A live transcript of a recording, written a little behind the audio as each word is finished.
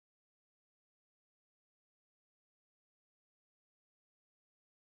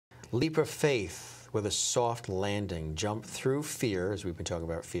Leap of faith with a soft landing. Jump through fear, as we've been talking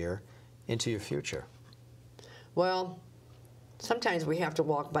about fear, into your future. Well, sometimes we have to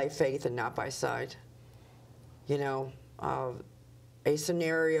walk by faith and not by sight. You know, a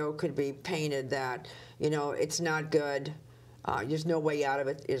scenario could be painted that, you know, it's not good. There's no way out of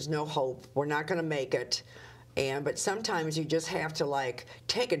it. There's no hope. We're not going to make it. But sometimes you just have to, like,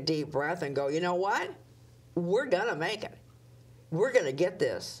 take a deep breath and go, you know what? We're going to make it. We're going to get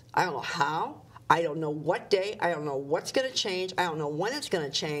this. I don't know how. I don't know what day. I don't know what's going to change. I don't know when it's going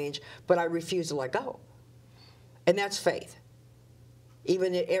to change, but I refuse to let go. And that's faith.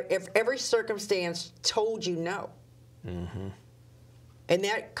 Even if every circumstance told you no. Mm-hmm. And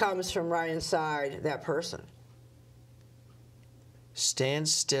that comes from right inside that person. Stand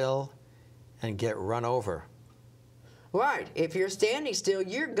still and get run over. Right. If you're standing still,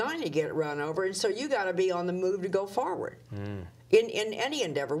 you're going to get run over, and so you got to be on the move to go forward. In any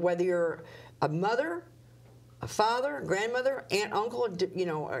endeavor, whether you're a mother, a father, a grandmother, aunt, uncle, you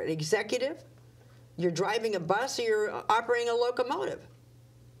know, an executive, you're driving a bus, or you're operating a locomotive.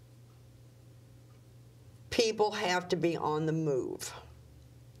 People have to be on the move.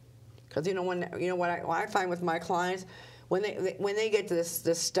 Because what I find with my clients, when they get to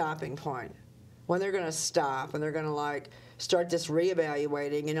this stopping point, when they're going to stop and they're going to, like, start this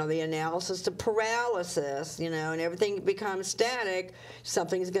reevaluating, you know, the analysis to paralysis, you know, and everything becomes static,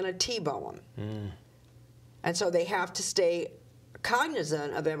 something's going to T-bone them. And so they have to stay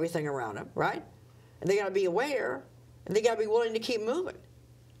cognizant of everything around them, right? And they got to be aware, and they got to be willing to keep moving,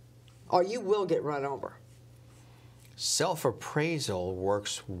 or you will get run over. Self-appraisal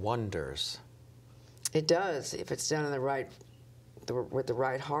works wonders. It does, if it's done in with the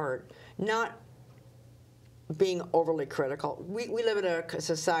right heart. Not being overly critical. We live in a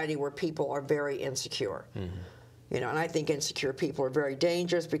society where people are very insecure. Mm-hmm. You know, and I think insecure people are very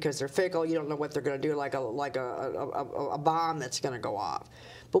dangerous because they're fickle. You don't know what they're going to do, like a bomb that's going to go off.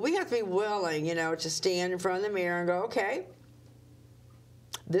 But we have to be willing, you know, to stand in front of the mirror and go, okay,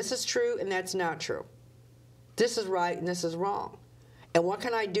 this is true and that's not true. This is right and this is wrong. And what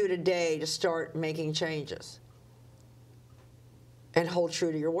can I do today to start making changes? And hold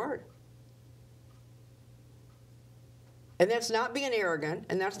true to your word. And that's not being arrogant,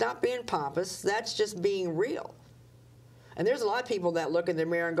 and that's not being pompous. That's just being real. And there's a lot of people that look in the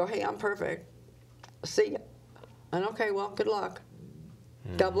mirror and go, hey, I'm perfect. See ya. And okay, well, good luck.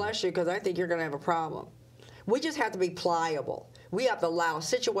 God bless you, because I think you're going to have a problem. We just have to be pliable. We have to allow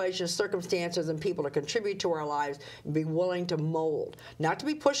situations, circumstances, and people to contribute to our lives and be willing to mold. Not to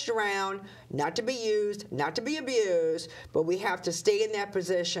be pushed around, not to be used, not to be abused, but we have to stay in that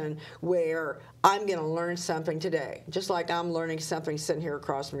position where I'm going to learn something today, just like I'm learning something sitting here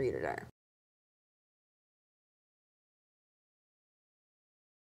across from you today.